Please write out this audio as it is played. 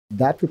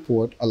That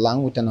report,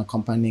 along with an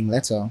accompanying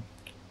letter,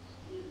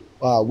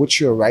 which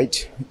you're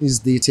right, is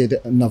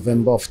dated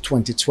November of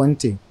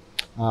 2020.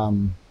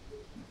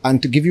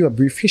 And to give you a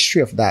brief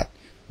history of that,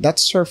 that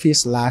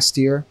surfaced last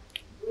year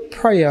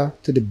prior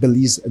to the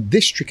Belize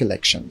district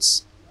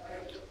elections.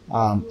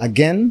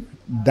 Again,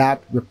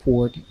 that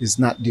report is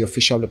not the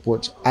official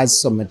report as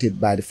submitted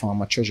by the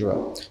former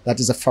treasurer. That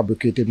is a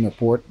fabricated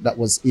report that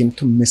was aimed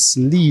to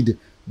mislead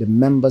the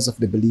members of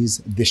the Belize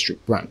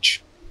district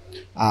branch.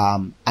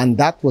 And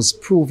that was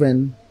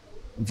proven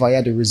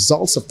via the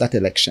results of that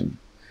election,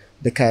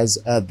 because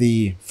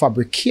the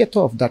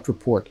fabricator of that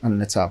report and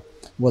letter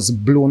was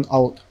blown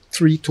out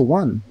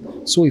 3-1.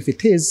 So if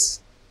it is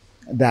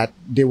that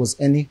there was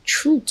any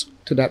truth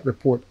to that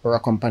report or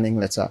accompanying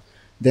letter,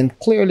 then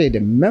clearly the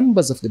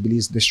members of the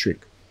Belize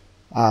district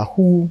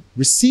who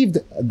received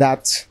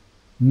that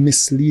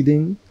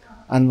misleading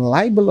and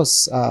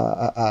libelous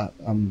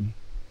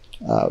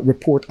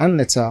report and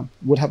letter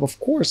would have, of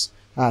course,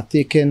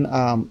 taken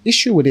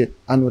issue with it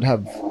and would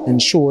have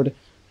ensured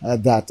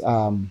that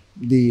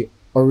the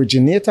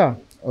originator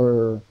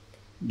or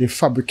the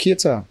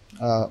fabricator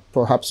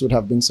perhaps would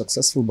have been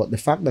successful. But the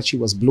fact that she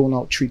was blown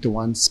out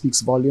 3-1 speaks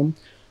volume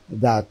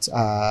that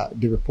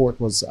the report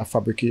was a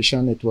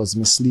fabrication, it was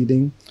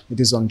misleading, it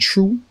is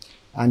untrue,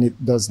 and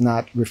it does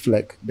not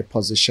reflect the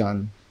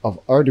position of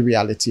or the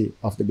reality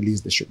of the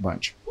Belize district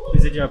branch.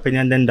 Is it your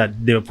opinion then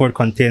that the report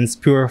contains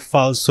pure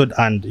falsehood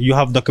and you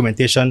have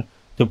documentation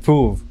to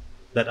prove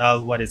that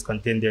all what is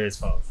contained there is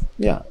false?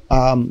 Yeah,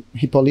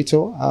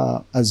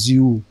 Hippolito, as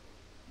you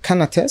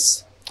can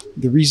attest,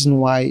 the reason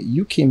why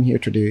you came here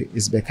today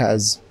is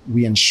because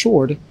we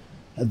ensured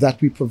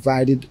that we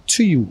provided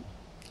to you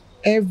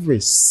every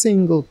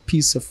single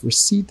piece of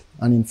receipt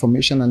and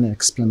information and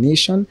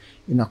explanation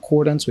in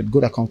accordance with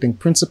good accounting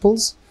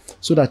principles,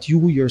 so that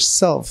you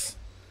yourself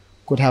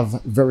could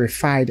have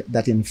verified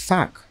that in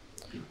fact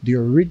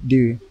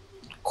the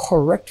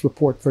correct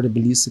report for the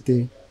Belize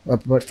city or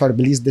for the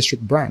Belize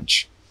district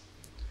branch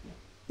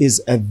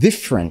is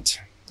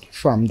different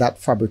from that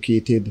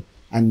fabricated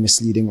and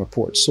misleading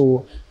report.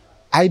 So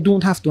I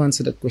don't have to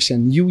answer that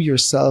question. You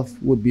yourself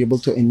would be able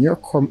to, in your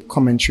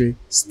commentary,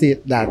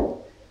 state that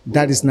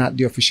that is not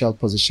the official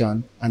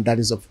position and that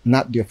is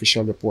not the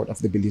official report of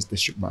the Belize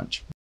district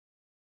branch.